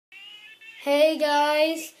Hey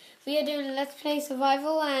guys, we are doing Let's Play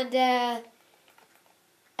Survival and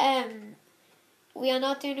we are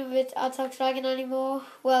not doing it with Attack Dragon anymore.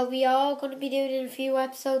 Well, we are going to be doing a few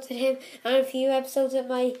episodes with him and a few episodes with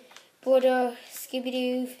my brother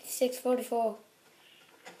Scooby-Doo 644.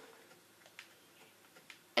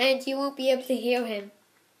 And you won't be able to hear him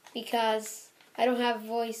because I don't have a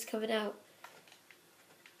voice coming out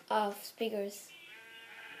of speakers.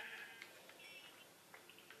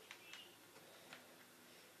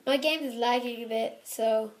 My game is lagging a bit,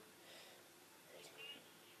 so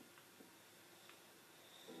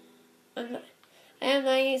I am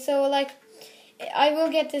lagging. So I will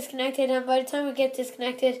get disconnected, and by the time we get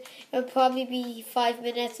disconnected, it'll probably be 5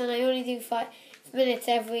 minutes, and I only do 5 minutes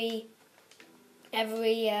every. I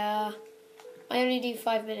only do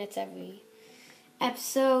 5 minutes every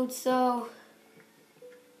episode, so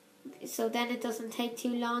then it doesn't take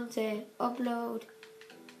too long to upload.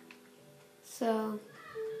 So.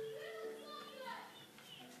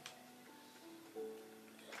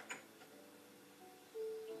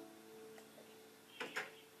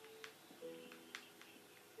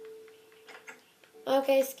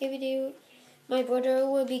 Okay, Scooby-Doo, my brother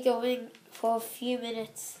will be going for a few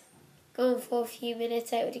minutes. Out of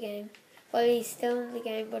the game. Well, he's still in the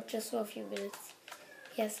game, but just for a few minutes.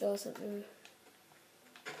 He has to go something.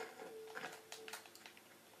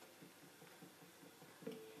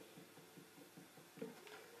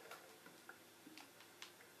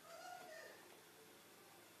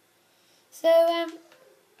 So,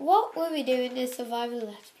 what will we do in this survival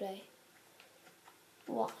let's play?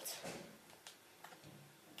 What?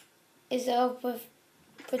 Is there a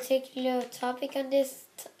particular topic on this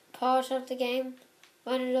part of the game?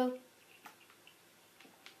 I don't know.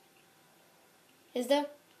 Is there?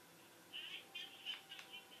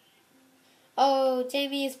 Oh,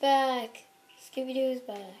 Jamie is back. Scooby-Doo is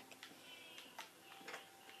back.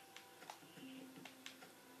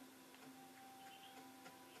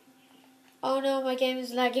 Oh no, my game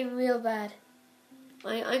is lagging real bad.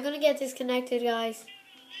 I'm gonna get disconnected, guys.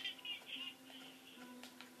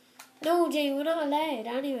 No, Jamie, we're not allowed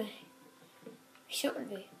anyway. We shouldn't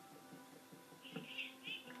be.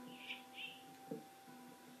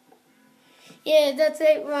 Yeah, that's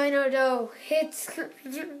it, Rhino, though. It's...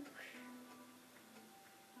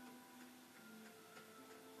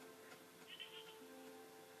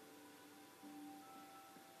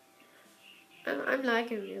 I'm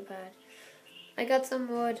lagging real bad. I got some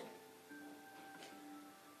wood.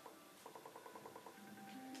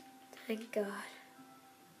 Thank God.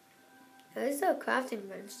 There's no crafting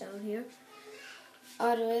bench down here.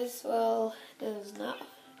 Oh, there is? Well, there's not.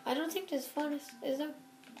 I don't think there's furnace, is there?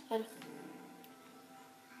 I don't.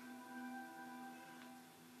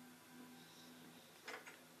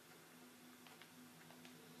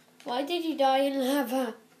 Why did you die in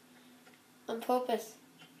lava? On purpose.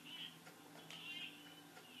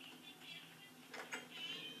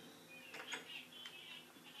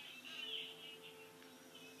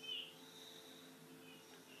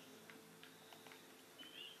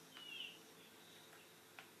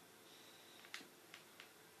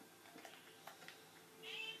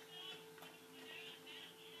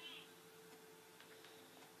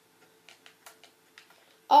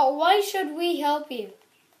 Oh, why should we help you?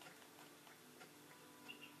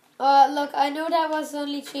 Look, I know that was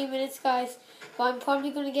only 3 minutes, guys, but I'm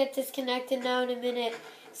probably going to get disconnected now in a minute.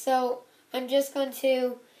 So, I'm just going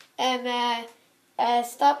to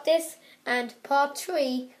stop this, and part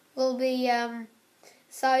 3 will be,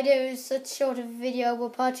 sorry there was such short of a video,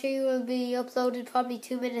 but part 3 will be uploaded probably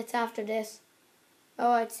 2 minutes after this.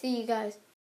 Alright, see you guys.